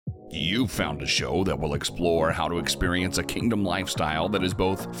You found a show that will explore how to experience a kingdom lifestyle that is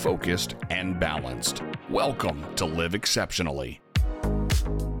both focused and balanced. Welcome to Live Exceptionally.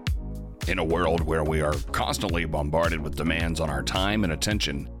 In a world where we are constantly bombarded with demands on our time and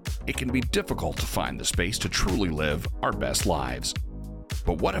attention, it can be difficult to find the space to truly live our best lives.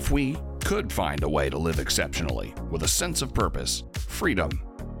 But what if we could find a way to live exceptionally with a sense of purpose, freedom,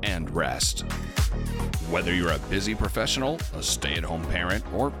 and rest? Whether you're a busy professional, a stay-at-home parent,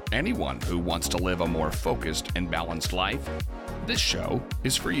 or anyone who wants to live a more focused and balanced life, this show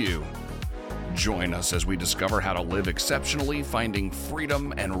is for you. Join us as we discover how to live exceptionally, finding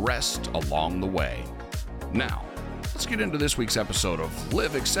freedom and rest along the way. Now, let's get into this week's episode of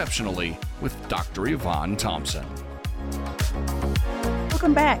Live Exceptionally with Dr. Yvonne Thompson.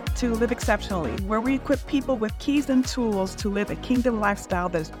 Welcome back to Live Exceptionally, where we equip people with keys and tools to live a kingdom lifestyle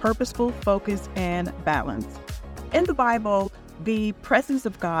that is purposeful, focused, and balanced. In the Bible, the presence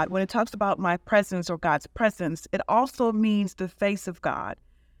of God, when it talks about my presence or God's presence, it also means the face of God.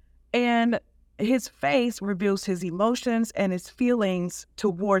 And his face reveals his emotions and his feelings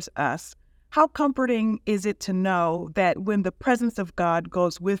towards us. How comforting is it to know that when the presence of God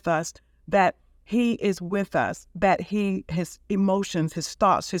goes with us, that he is with us, that his emotions, his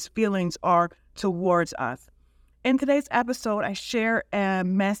thoughts, his feelings are towards us. In today's episode, I share a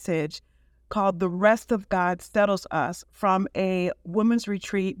message called The Rest of God Settles Us from a women's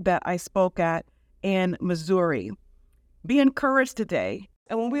retreat that I spoke at in Missouri. Be encouraged today.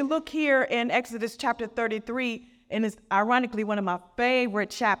 And when we look here in Exodus chapter 33, and it's ironically one of my favorite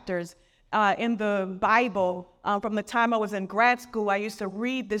chapters in the Bible, from the time I was in grad school, I used to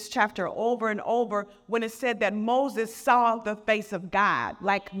read this chapter over and over when it said that Moses saw the face of God.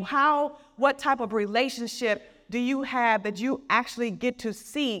 Like what type of relationship do you have that you actually get to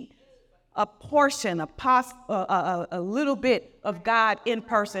see a portion, a little bit of God in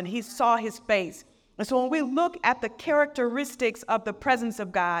person? He saw his face. And so when we look at the characteristics of the presence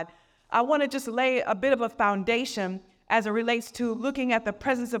of God, I want to just lay a bit of a foundation as it relates to looking at the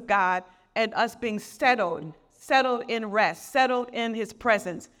presence of God and us being settled in rest, settled in his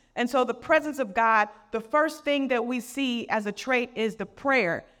presence. And so the presence of God, the first thing that we see as a trait is the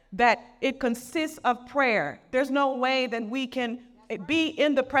prayer, that it consists of prayer. There's no way that we can be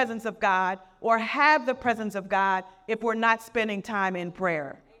in the presence of God or have the presence of God if we're not spending time in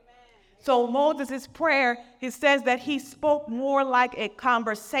prayer. So Moses' prayer, he says that he spoke more like a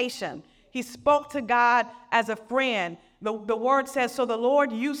conversation. He spoke to God as a friend. The word says, so the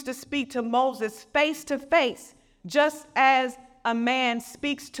Lord used to speak to Moses face to face, just as a man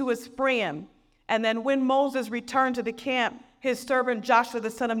speaks to his friend. And then when Moses returned to the camp, his servant Joshua,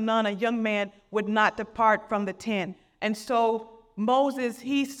 the son of Nun, a young man, would not depart from the tent. And so Moses,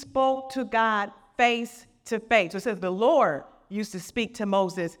 he spoke to God face to face. So it says the Lord used to speak to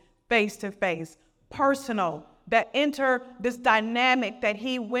Moses face to face, personal, that enter this dynamic that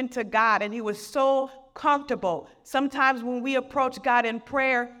he went to God and he was so comfortable. Sometimes when we approach God in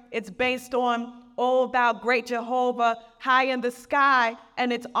prayer, it's based on, oh, thou great Jehovah, high in the sky,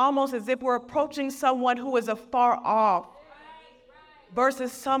 and it's almost as if we're approaching someone who is afar off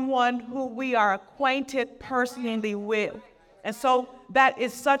versus someone who we are acquainted personally with. And so that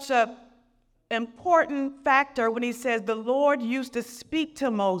is such a important factor when he says the Lord used to speak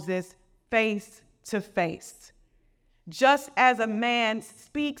to Moses face to face, just as a man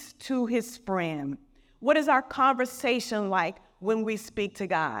speaks to his friend. What is our conversation like when we speak to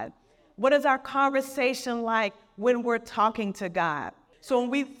God? What is our conversation like when we're talking to God? So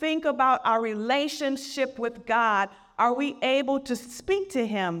when we think about our relationship with God, are we able to speak to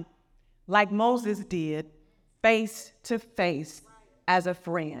him like Moses did, face to face as a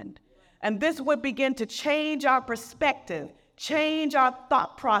friend? And this would begin to change our perspective, change our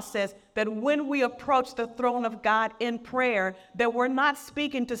thought process, that when we approach the throne of God in prayer, that we're not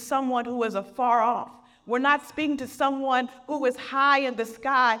speaking to someone who is afar off. We're not speaking to someone who is high in the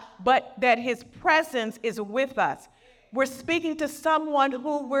sky, but that his presence is with us. We're speaking to someone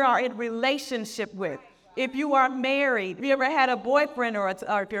who we are in relationship with. If you are married, if you ever had a boyfriend or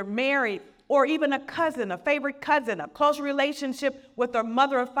if you're married, or even a cousin, a favorite cousin, a close relationship with their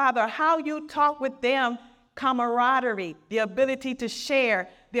mother or father, how you talk with them, camaraderie, the ability to share,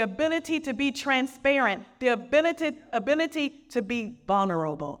 the ability to be transparent, the ability to be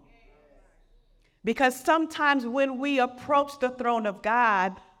vulnerable. Because sometimes when we approach the throne of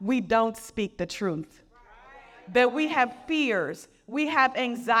God, we don't speak the truth. That we have fears, we have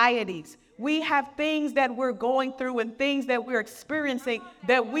anxieties, we have things that we're going through and things that we're experiencing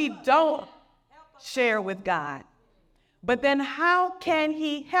that we don't share with God. But then how can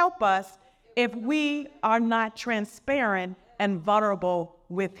he help us if we are not transparent and vulnerable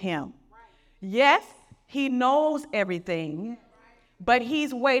with him. Yes, he knows everything, but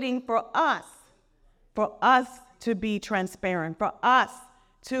he's waiting for us to be transparent, for us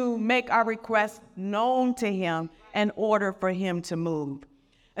to make our requests known to him in order for him to move.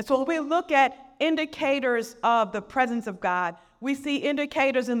 And so when we look at indicators of the presence of God, we see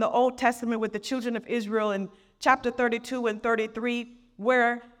indicators in the Old Testament with the children of Israel in chapter 32 and 33,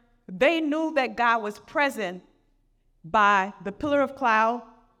 where they knew that God was present by the pillar of cloud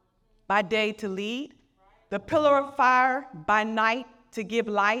by day to lead, the pillar of fire by night to give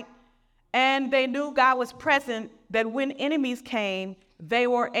light, and they knew God was present, that when enemies came, they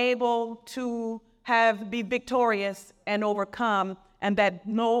were able to be victorious and overcome, and that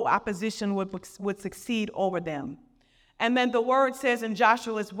no opposition would succeed over them. And then the word says in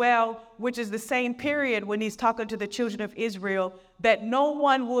Joshua as well, which is the same period when he's talking to the children of Israel, that no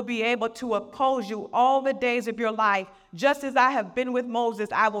one will be able to oppose you all the days of your life. Just as I have been with Moses,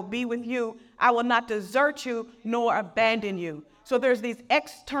 I will be with you. I will not desert you nor abandon you. So there's these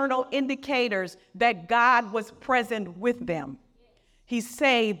external indicators that God was present with them. He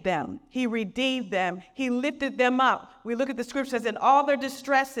saved them. He redeemed them. He lifted them up. We look at the scriptures, in all their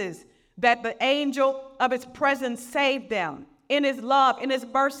distresses, that the angel of his presence saved them. In his love, in his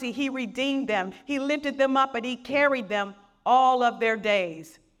mercy, he redeemed them. He lifted them up and he carried them all of their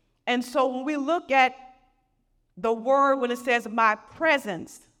days. And so when we look at the word, when it says my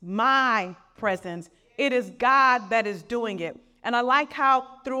presence, it is God that is doing it. And I like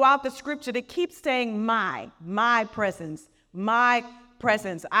how throughout the scripture, they keep saying my presence,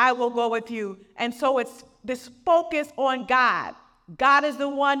 I will go with you. And so it's this focus on God. God is the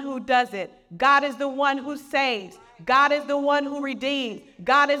one who does it. God is the one who saves. God is the one who redeems.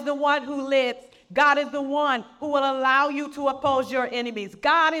 God is the one who lifts. God is the one who will allow you to oppose your enemies.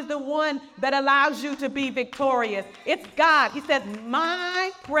 God is the one that allows you to be victorious. It's God. He says,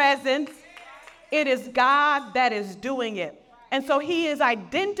 my presence, it is God that is doing it. And so he is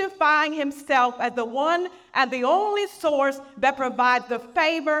identifying himself as the one and the only source that provides the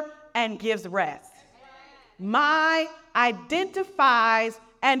favor and gives rest. My identifies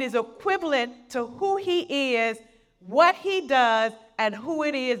and is equivalent to who he is, what he does, and who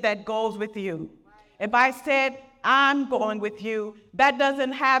it is that goes with you. If I said, I'm going with you, that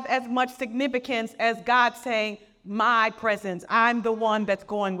doesn't have as much significance as God saying, my presence, I'm the one that's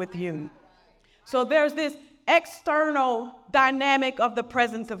going with you. So there's this external dynamic of the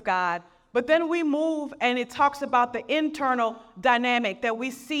presence of God. But then we move and it talks about the internal dynamic that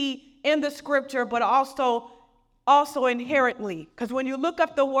we see in the scripture, but also inherently. Because when you look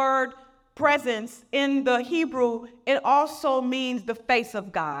up the word presence in the Hebrew, it also means the face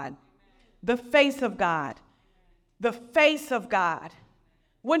of God. The face of God. The face of God.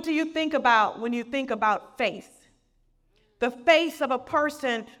 What do you think about when you think about face? The face of a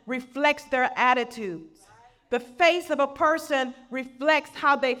person reflects their attitudes. The face of a person reflects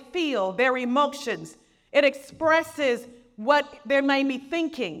how they feel, their emotions. It expresses what they may be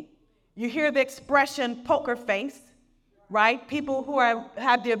thinking. You hear the expression poker face, right? People who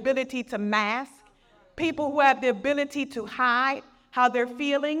have the ability to mask, people who have the ability to hide how they're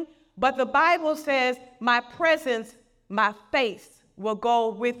feeling. But the Bible says, my presence, my face will go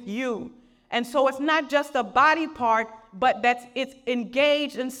with you. And so it's not just a body part, but it's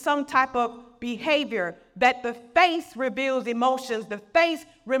engaged in some type of behavior, that the face reveals emotions, the face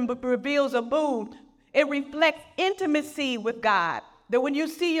reveals a mood. It reflects intimacy with God. That when you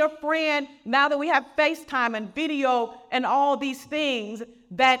see your friend, now that we have FaceTime and video and all these things,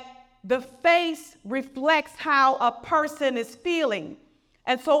 that the face reflects how a person is feeling.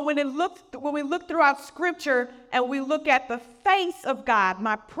 And so when we look throughout scripture and we look at the face of God,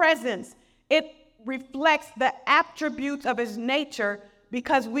 my presence, it reflects the attributes of his nature,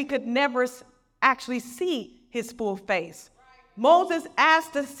 because we could never actually see his full face. Moses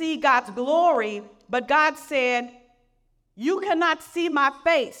asked to see God's glory, but God said, you cannot see my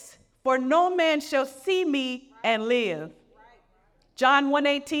face, for no man shall see me and live. John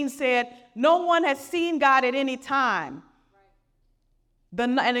 1:18 said, no one has seen God at any time.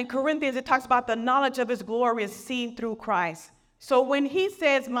 And in Corinthians, it talks about the knowledge of his glory is seen through Christ. So when he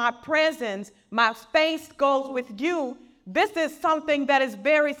says my presence, my face goes with you, this is something that is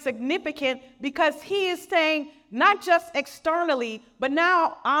very significant, because he is saying not just externally, but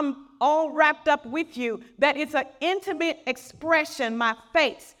now I'm all wrapped up with you, that it's an intimate expression, my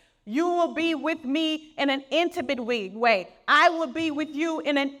face. You will be with me in an intimate way. I will be with you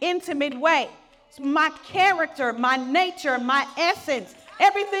in an intimate way. My character, my nature, my essence,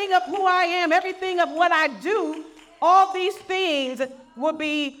 everything of who I am, everything of what I do, all these things will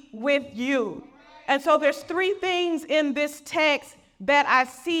be with you. And so there's three things in this text that I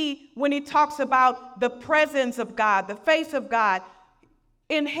see when he talks about the presence of God, the face of God,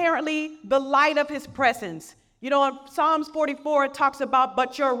 inherently the light of his presence. You know, in Psalms 44, it talks about,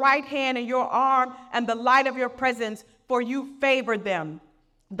 but your right hand and your arm and the light of your presence, for you favored them.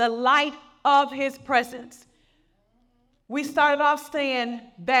 The light of his presence. We started off saying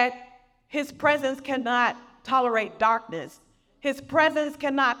that his presence cannot tolerate darkness. His presence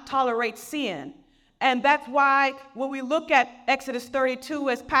cannot tolerate sin. And that's why when we look at Exodus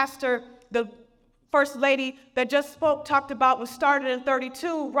 32, as Pastor, the First Lady that just spoke, talked about, was started in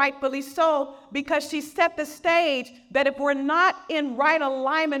 32, rightfully so, because she set the stage that if we're not in right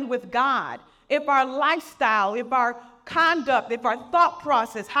alignment with God, if our lifestyle, if our conduct, if our thought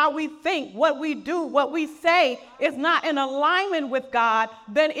process, how we think, what we do, what we say is not in alignment with God,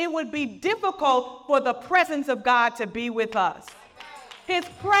 then it would be difficult for the presence of God to be with us. His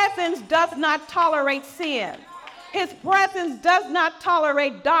presence does not tolerate sin. His presence does not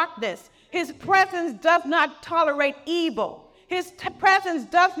tolerate darkness. His presence does not tolerate evil. His presence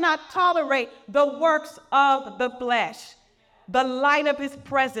does not tolerate the works of the flesh. The light of his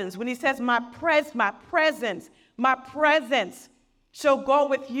presence, when he says, my presence shall go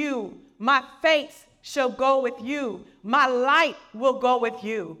with you. My face shall go with you. My light will go with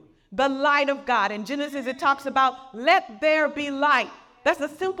you. The light of God. In Genesis, it talks about, let there be light. That's a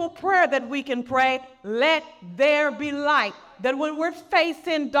simple prayer that we can pray. Let there be light. That when we're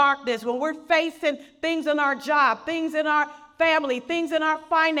facing darkness, when we're facing things in our job, things in our family, things in our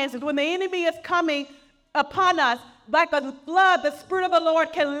finances, when the enemy is coming upon us like a flood, the Spirit of the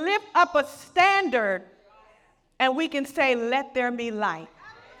Lord can lift up a standard and we can say, let there be light.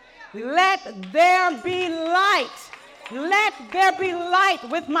 Let there be light. Let there be light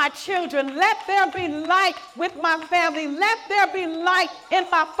with my children. Let there be light with my family. Let there be light in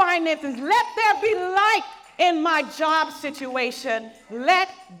my finances. Let there be light in my job situation. Let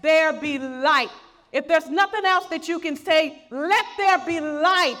there be light. If there's nothing else that you can say, let there be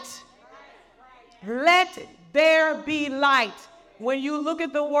light. Let there be light. When you look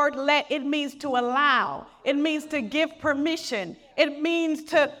at the word let, it means to allow. It means to give permission. It means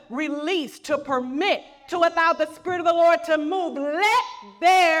to release, to permit, to allow the Spirit of the Lord to move. Let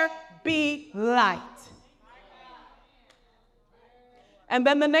there be light. And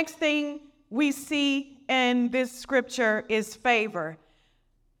then the next thing we see in this scripture is favor.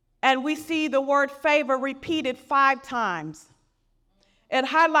 And we see the word favor repeated 5 times. It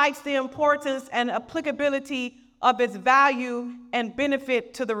highlights the importance and applicability of its value and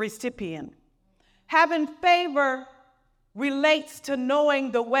benefit to the recipient. Having favor relates to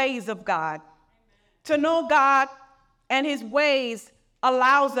knowing the ways of God. To know God and his ways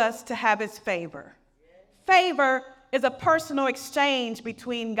allows us to have his favor. Favor is a personal exchange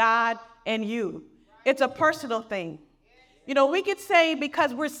between God and you. It's a personal thing. You know, we could say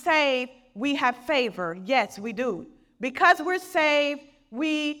because we're saved, we have favor. Yes, we do. Because we're saved,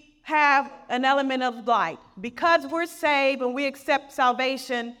 we have an element of light. Because we're saved and we accept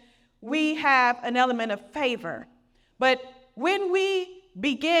salvation, we have an element of favor. But when we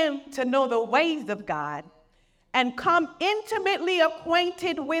begin to know the ways of God and come intimately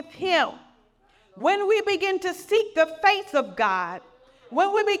acquainted with him, when we begin to seek the face of God,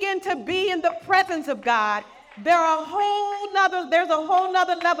 when we begin to be in the presence of God, there's a whole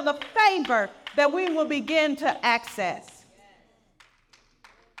nother level of favor that we will begin to access.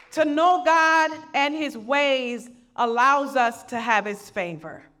 To know God and his ways allows us to have his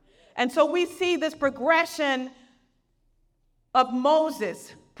favor. And so we see this progression of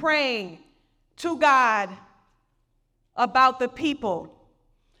Moses praying to God about the people,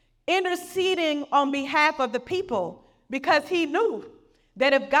 interceding on behalf of the people, because he knew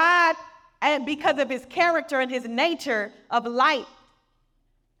that if God, and because of his character and his nature of light,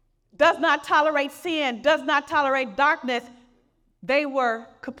 does not tolerate sin, does not tolerate darkness, they were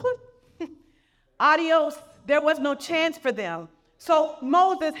kaput. Adios. There was no chance for them. So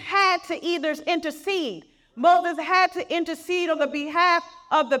Moses had to either intercede. Moses had to intercede on the behalf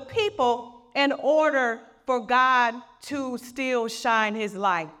of the people in order for God to still shine his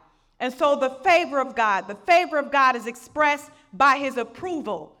light. And so the favor of God is expressed by his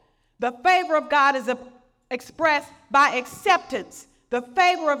approval. The favor of God is expressed by acceptance. The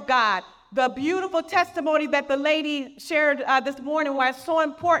favor of God, the beautiful testimony that the lady shared this morning, why it's so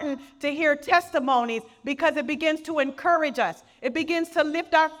important to hear testimonies, because it begins to encourage us. It begins to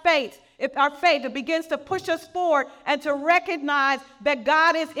lift our faith. if our faith, it begins to push us forward and to recognize that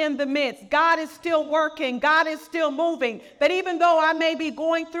God is in the midst. God is still working. God is still moving. That even though I may be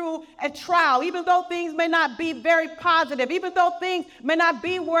going through a trial, even though things may not be very positive, even though things may not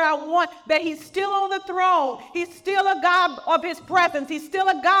be where I want, that he's still on the throne. He's still a God of his presence. He's still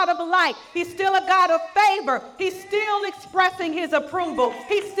a God of light. He's still a God of favor. He's still expressing his approval.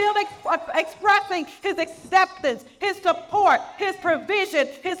 He's still expressing his acceptance, his support, his provision,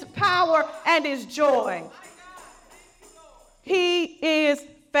 his power, and his joy. He is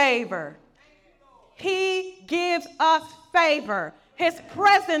favor. He gives us favor. His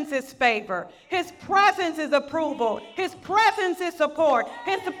presence is favor. His presence is approval. His presence is support.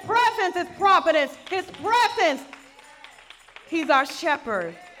 His presence is providence. His presence, he's our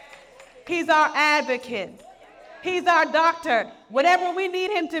shepherd. He's our advocate. He's our doctor. Whatever we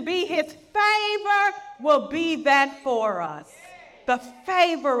need him to be, his favor will be that for us. The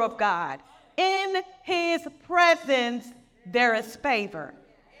favor of God. In his presence, there is favor.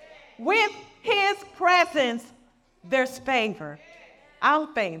 With his presence, there's favor.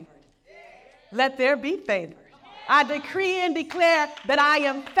 I'm favored. Let there be favor. I decree and declare that I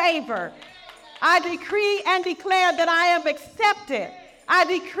am favored. I decree and declare that I am accepted. I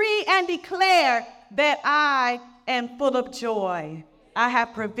decree and declare that I am full of joy. I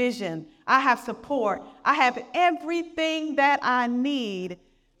have provision. I have support. I have everything that I need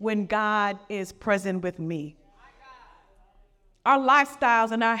when God is present with me. Our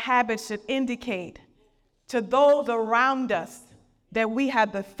lifestyles and our habits should indicate to those around us that we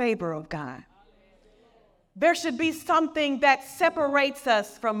have the favor of God. There should be something that separates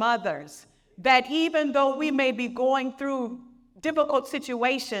us from others, that even though we may be going through difficult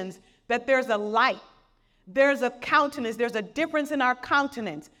situations, that there's a light, there's a countenance, there's a difference in our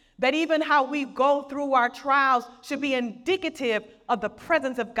countenance, that even how we go through our trials should be indicative of the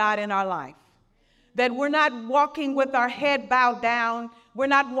presence of God in our life. That we're not walking with our head bowed down. We're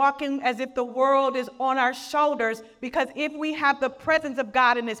not walking as if the world is on our shoulders, because if we have the presence of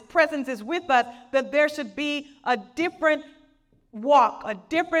God and his presence is with us, that there should be a different walk, a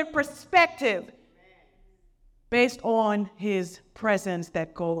different perspective based on his presence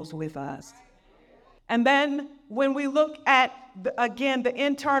that goes with us. And then when we look at, again, the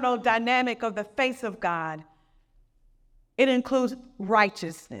internal dynamic of the face of God, it includes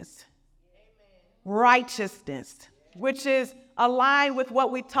righteousness. Righteousness, which is aligned with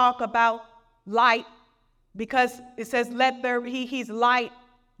what we talk about light, because it says let there be, he's light.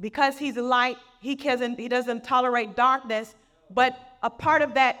 Because he's light, he doesn't tolerate darkness, but a part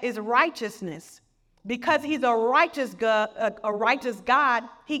of that is righteousness. Because he's a righteous God,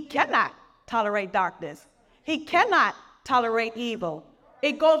 he cannot tolerate darkness. He cannot tolerate evil.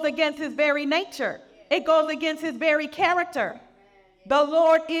 It goes against his very nature. It goes against his very character. The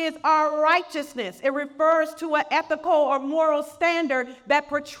Lord is our righteousness. It refers to an ethical or moral standard that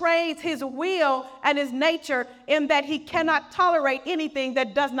portrays his will and his nature, in that he cannot tolerate anything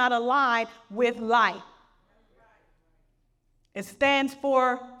that does not align with light. It stands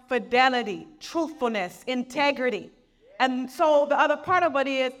for fidelity, truthfulness, integrity. And so the other part of it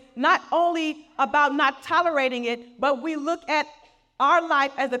is not only about not tolerating it, but we look at our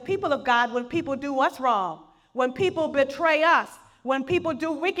life as a people of God when people do us wrong, when people betray us, when people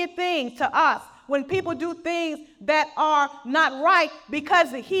do wicked things to us, when people do things that are not right,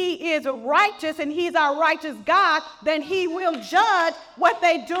 because he is righteous and he's our righteous God, then he will judge what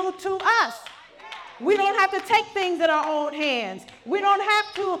they do to us. We don't have to take things in our own hands. We don't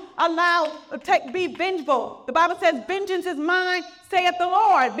have to be vengeful. The Bible says, vengeance is mine, saith the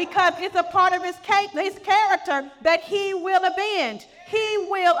Lord, because it's a part of his character that he will avenge. He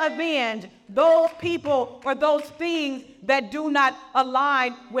will avenge those people or those things that do not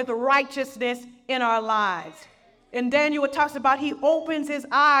align with righteousness in our lives. In Daniel, it talks about he opens his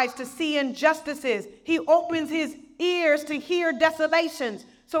eyes to see injustices. He opens his ears to hear desolations.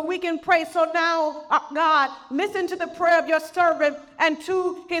 So we can pray. So now, God, listen to the prayer of your servant and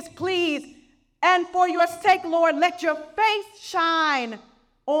to his pleas. And for your sake, Lord, let your face shine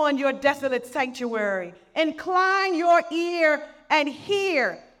on your desolate sanctuary. Incline your ear and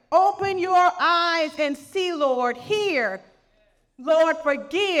hear. Open your eyes and see, Lord. Hear. Lord,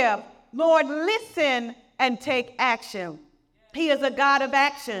 forgive. Lord, listen and take action. He is a God of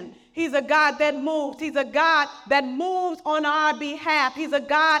action. He's a God that moves. He's a God that moves on our behalf. He's a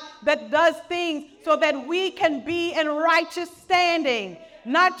God that does things so that we can be in righteous standing,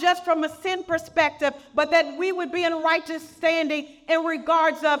 not just from a sin perspective, but that we would be in righteous standing in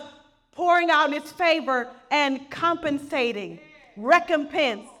regards of pouring out his favor and compensating,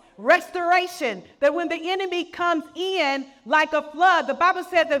 recompense, Restoration, that when the enemy comes in like a flood, the Bible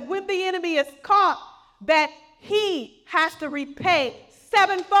says that when the enemy is caught, that he has to repay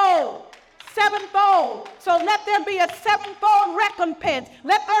sevenfold. Sevenfold. So let there be a sevenfold recompense.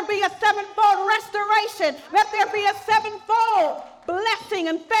 Let there be a sevenfold restoration. Let there be a sevenfold blessing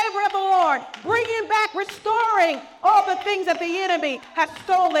and favor of the Lord, bringing back, restoring all the things that the enemy has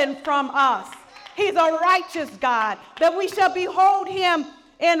stolen from us. He's a righteous God, that we shall behold him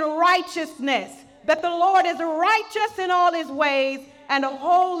in righteousness, that the Lord is righteous in all his ways and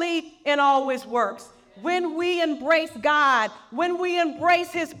holy in all his works. When we embrace God, when we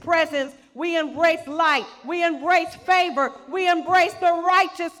embrace his presence, we embrace light, we embrace favor, we embrace the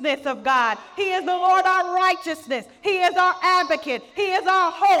righteousness of God. He is the Lord our righteousness. He is our advocate. He is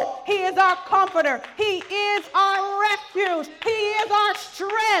our hope. He is our comforter. He is our refuge. He is our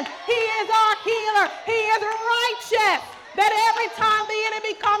strength. He is our healer. He is righteous. That every time the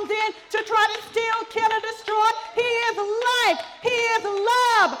enemy comes in to try to steal, kill, and destroy, he is life. He is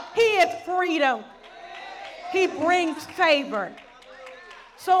love. He is freedom. He brings favor.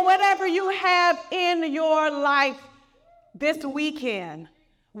 So whatever you have in your life this weekend,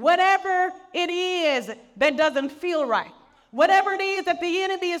 whatever it is that doesn't feel right, whatever it is that the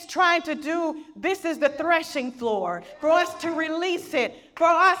enemy is trying to do, this is the threshing floor for us to release it, for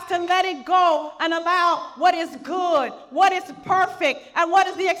us to let it go and allow what is good, what is perfect, and what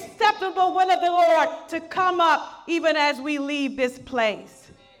is the acceptable will of the Lord to come up even as we leave this place.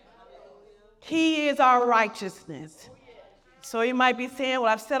 He is our righteousness. So you might be saying,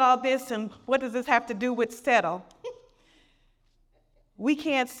 well, I've said all this, and what does this have to do with settle? We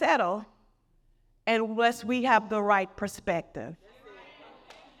can't settle unless we have the right perspective.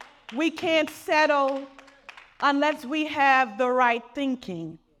 We can't settle unless we have the right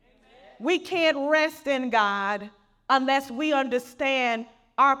thinking. We can't rest in God unless we understand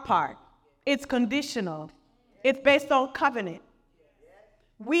our part. It's conditional. It's based on covenant.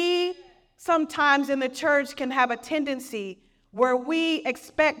 We sometimes in the church can have a tendency where we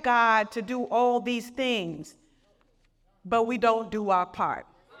expect God to do all these things, but we don't do our part.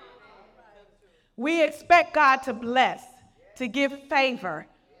 We expect God to bless, to give favor,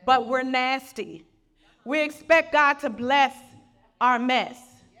 but we're nasty. We expect God to bless our mess.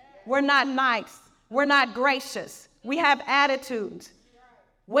 We're not nice. We're not gracious. We have attitudes.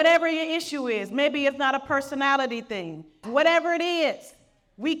 Whatever your issue is, maybe it's not a personality thing. Whatever it is,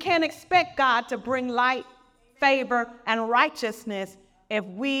 we can't expect God to bring light, favor, and righteousness if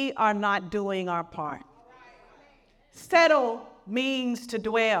we are not doing our part. Settle means to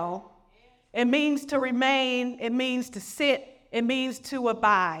dwell. It means to remain. It means to sit. It means to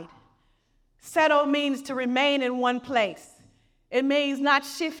abide. Settle means to remain in one place. It means not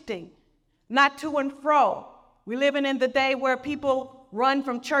shifting, not to and fro. We're living in the day where people run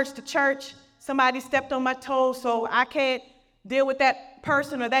from church to church. Somebody stepped on my toes, so I can't deal with that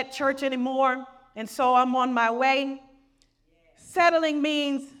person or that church anymore, and so I'm on my way. Settling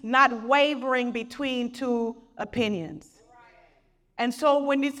means not wavering between two opinions. And so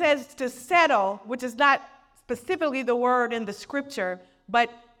when he says to settle, which is not specifically the word in the scripture, but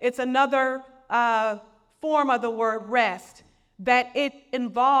it's another form of the word rest, that it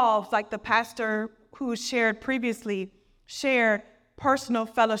involves, like the pastor who shared previously, shared personal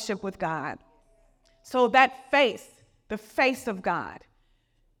fellowship with God. So that face, the face of God.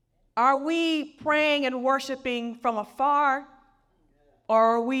 Are we praying and worshiping from afar, or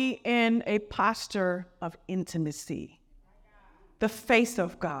are we in a posture of intimacy? The face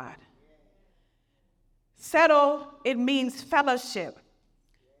of God. Settle, it means fellowship.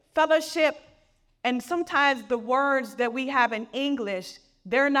 Fellowship, and sometimes the words that we have in English,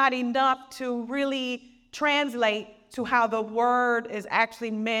 they're not enough to really translate to how the word is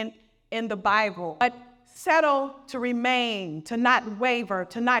actually meant in the Bible. But settle, to remain, to not waver,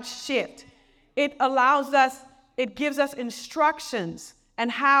 to not shift. It allows us, it gives us instructions on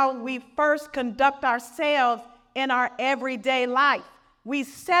how we first conduct ourselves in our everyday life. We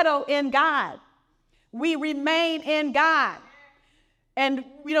settle in God. We remain in God. And,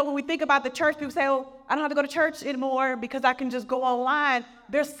 when we think about the church, people say, oh, I don't have to go to church anymore because I can just go online.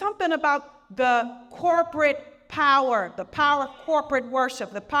 There's something about the corporate power, the power of corporate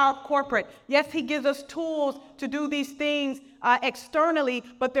worship, the power of corporate. Yes, he gives us tools to do these things externally,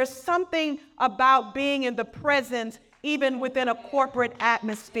 but there's something about being in the presence even within a corporate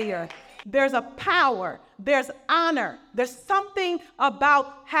atmosphere. There's a power, there's honor, there's something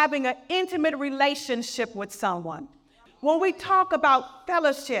about having an intimate relationship with someone. When we talk about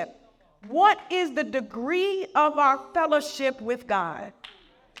fellowship, what is the degree of our fellowship with God?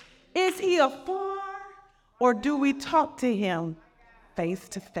 Is he afar, or do we talk to him face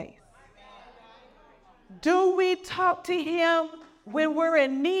to face? Do we talk to him when we're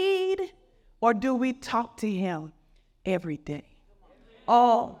in need, or do we talk to him every day,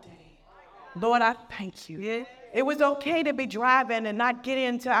 all day? Lord, I thank you. Yeah. It was okay to be driving and not get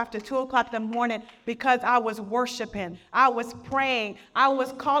in till after 2 o'clock in the morning because I was worshiping, I was praying, I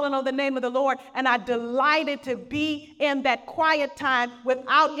was calling on the name of the Lord, and I delighted to be in that quiet time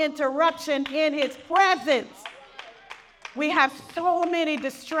without interruption in his presence. We have so many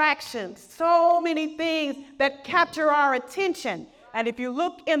distractions, so many things that capture our attention. And if you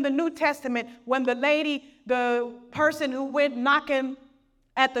look in the New Testament, when the person who went knocking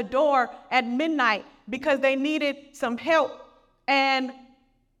at the door at midnight because they needed some help, and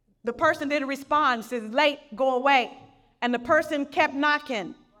the person didn't respond, says, late, go away. And the person kept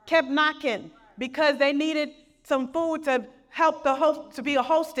knocking because they needed some food to help the host, to be a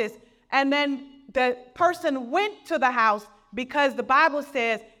hostess. And then the person went to the house because the Bible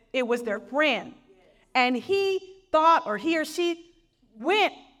says it was their friend. And he thought, or he or she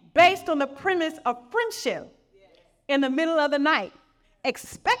went based on the premise of friendship in the middle of the night,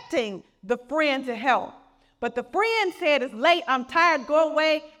 expecting the friend to help. But the friend said, it's late, I'm tired, go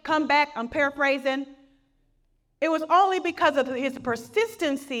away, come back. I'm paraphrasing. It was only because of his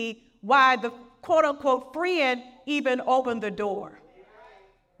persistency why the quote unquote friend even opened the door.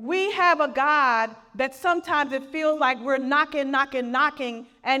 We have a God that sometimes it feels like we're knocking,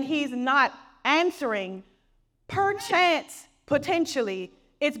 and he's not answering. Perchance, potentially,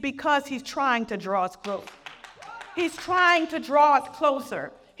 it's because he's trying to draw us close. He's trying to draw us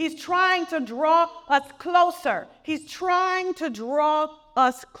closer. He's trying to draw us closer. He's trying to draw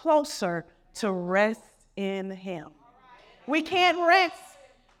us closer to rest in him. We can't rest.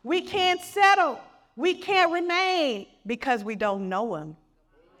 We can't settle. We can't remain because we don't know him.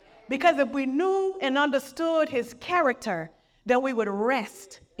 Because if we knew and understood his character, then we would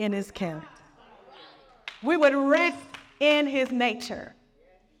rest in his character. We would rest in his nature.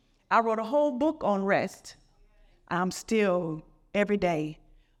 I wrote a whole book on rest. I'm still, every day,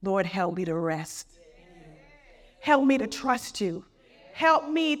 Lord, help me to rest. Help me to trust you. Help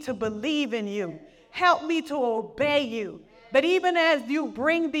me to believe in you. Help me to obey you. But even as you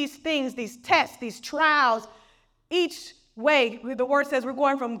bring these things, these tests, these trials, each way, the word says we're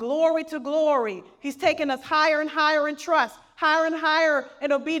going from glory to glory. He's taking us higher and higher in trust, higher and higher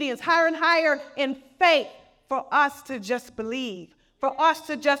in obedience, higher and higher in faith, for us to just believe, for us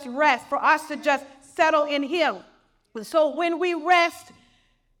to just rest, for us to just settle in him. And so when we rest,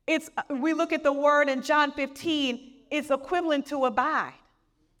 we look at the word in John 15, it's equivalent to abide.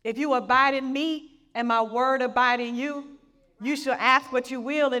 If you abide in me and my word abide in you, you shall ask what you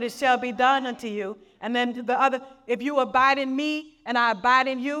will and it shall be done unto you. And then the other, if you abide in me and I abide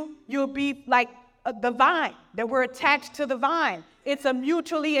in you, you'll be like the vine, that we're attached to the vine. It's a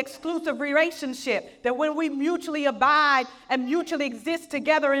mutually exclusive relationship, that when we mutually abide and mutually exist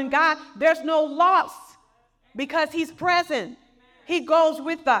together in God, there's no loss because he's present. He goes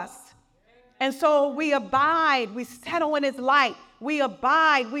with us. And so we abide, we settle in his light. We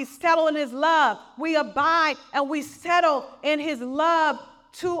abide, we settle in his love. We abide and we settle in his love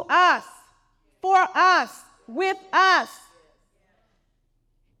to us, for us, with us.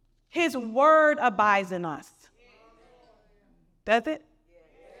 His word abides in us. Does it?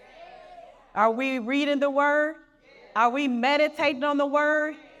 Are we reading the word? Are we meditating on the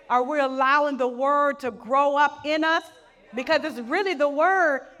word? Are we allowing the word to grow up in us? Because it's really the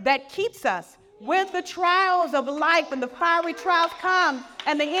word that keeps us. When the trials of life and the fiery trials come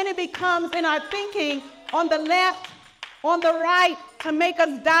and the enemy comes in our thinking on the left, on the right, to make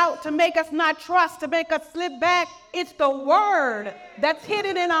us doubt, to make us not trust, to make us slip back, it's the word that's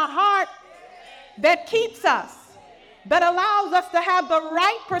hidden in our heart that keeps us, that allows us to have the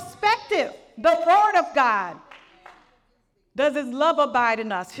right perspective, the word of God. Does his love abide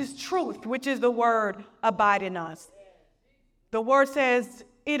in us? His truth, which is the word, abide in us. The word says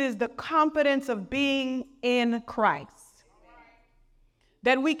it is the confidence of being in Christ,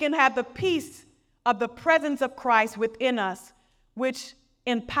 that we can have the peace of the presence of Christ within us, which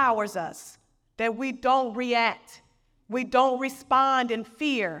empowers us, that we don't react, we don't respond in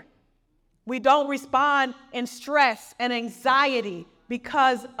fear, we don't respond in stress and anxiety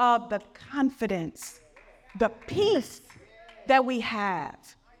because of the confidence, the peace that we have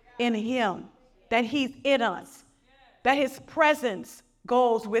in him, that he's in us, that his presence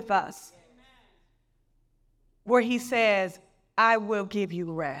goes with us, where he says, I will give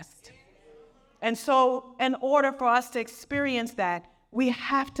you rest. And so in order for us to experience that, we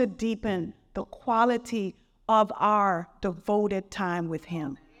have to deepen the quality of our devoted time with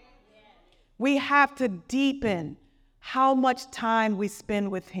him. We have to deepen how much time we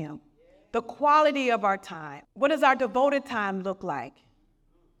spend with him, the quality of our time. What does our devoted time look like?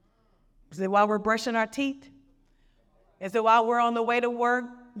 Is it while we're brushing our teeth? Is it while we're on the way to work,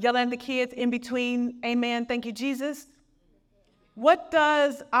 yelling at the kids in between, amen, thank you, Jesus? What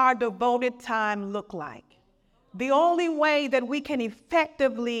does our devoted time look like? The only way that we can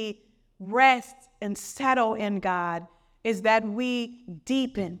effectively rest and settle in God is that we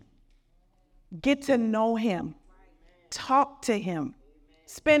deepen, get to know him, talk to him,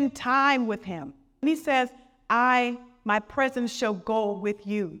 spend time with him. And he says, my presence shall go with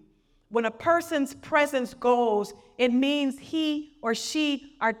you. When a person's presence goes, it means he or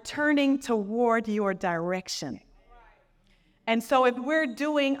she are turning toward your direction. And so if we're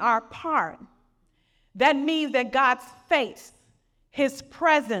doing our part, that means that God's face, his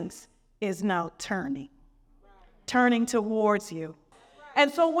presence is now turning towards you.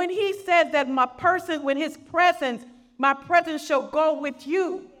 And so when he says that my presence shall go with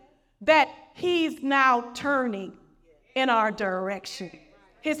you, that he's now turning in our direction.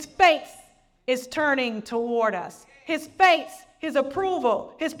 His face is turning toward us. His face, his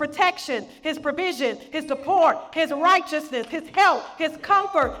approval, his protection, his provision, his support, his righteousness, his help, his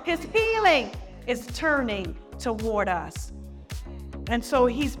comfort, his healing is turning toward us. And so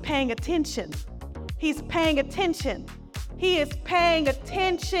he's paying attention. He's paying attention. He is paying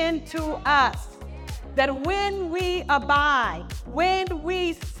attention to us. That when we abide, when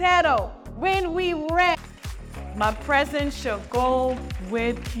we settle, when we rest, my presence shall go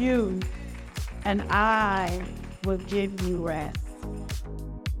with you, and I will give you rest.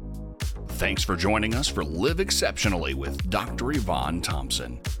 Thanks for joining us for Live Exceptionally with Dr. Yvonne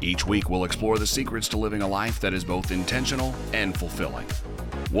Thompson. Each week we'll explore the secrets to living a life that is both intentional and fulfilling.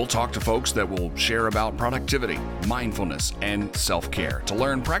 We'll talk to folks that will share about productivity, mindfulness, and self-care to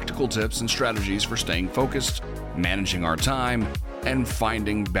learn practical tips and strategies for staying focused, managing our time, and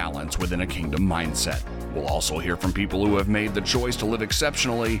finding balance within a kingdom mindset. We'll also hear from people who have made the choice to live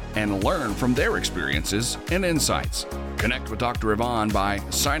exceptionally and learn from their experiences and insights. Connect with Dr. Yvonne by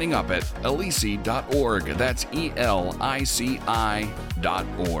signing up at elici.org. That's ELICI.org.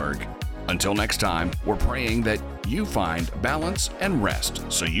 Until next time, we're praying that you find balance and rest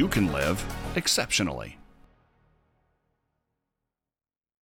so you can live exceptionally.